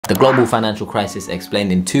The global financial crisis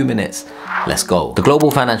explained in 2 minutes. Let's go. The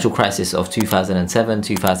global financial crisis of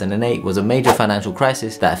 2007-2008 was a major financial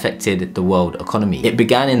crisis that affected the world economy. It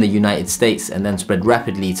began in the United States and then spread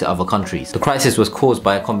rapidly to other countries. The crisis was caused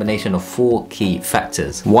by a combination of 4 key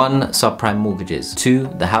factors. 1. Subprime mortgages.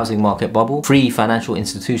 2. The housing market bubble. 3. Financial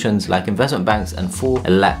institutions like investment banks. And 4. A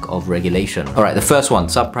lack of regulation. Alright, the first one,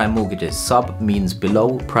 subprime mortgages. Sub means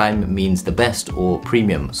below, prime means the best or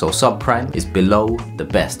premium. So subprime is below the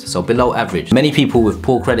best, so below average. Many people with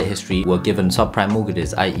poor credit history were given subprime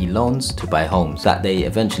mortgages, i.e. loans to buy homes that they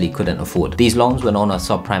eventually couldn't afford. These loans were known as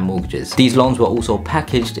subprime mortgages. These loans were also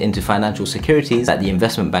packaged into financial securities that the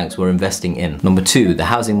investment banks were investing in. Number 2, the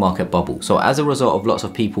housing market bubble. So as a result of lots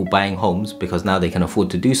of people buying homes because now they can afford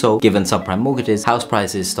to do so, given subprime mortgages, house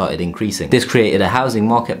prices started increasing. This created a housing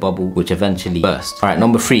market bubble which eventually burst. Alright,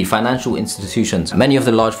 number 3, financial institutions. Many of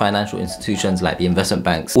the large financial institutions like the investment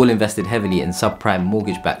banks all invested heavily in subprime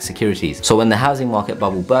mortgage-backed securities. So when the housing market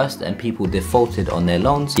bubble burst and people defaulted on their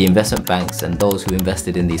loans, the investment banks and those who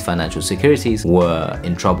invested in these financial securities were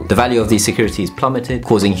in trouble. The value of these securities plummeted,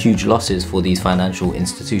 causing huge losses for these financial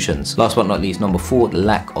institutions. Last but not least, number 4, the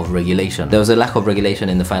lack of regulation. There was a lack of regulation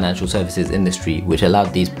in the financial services industry which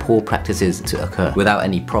allowed these poor practices to occur without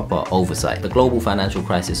any proper oversight. The global financial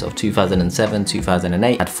crisis of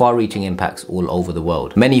 2007-2008 had far-reaching impacts all over the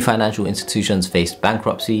world. Many financial institutions faced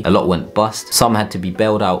bankruptcy, a lot went bust, some had to be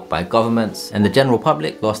bailed out by governments, and the general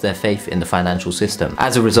public lost their faith in the financial system.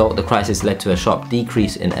 As a result, the crisis led to a sharp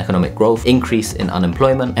decrease in economic growth, increase in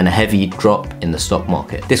unemployment, and a heavy drop in the stock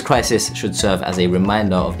market. This crisis should serve as a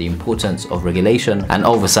reminder of the importance of regulation and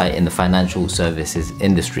oversight in the financial services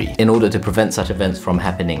industry in order to prevent such events from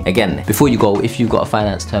happening again. Before you go, if you've got a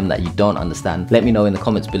finance term that you don't understand, let me know in the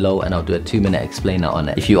comments below and I'll do a 2-minute explainer on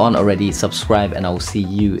it. If you aren't already, subscribe and I will see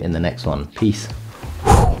you in the next one. Peace.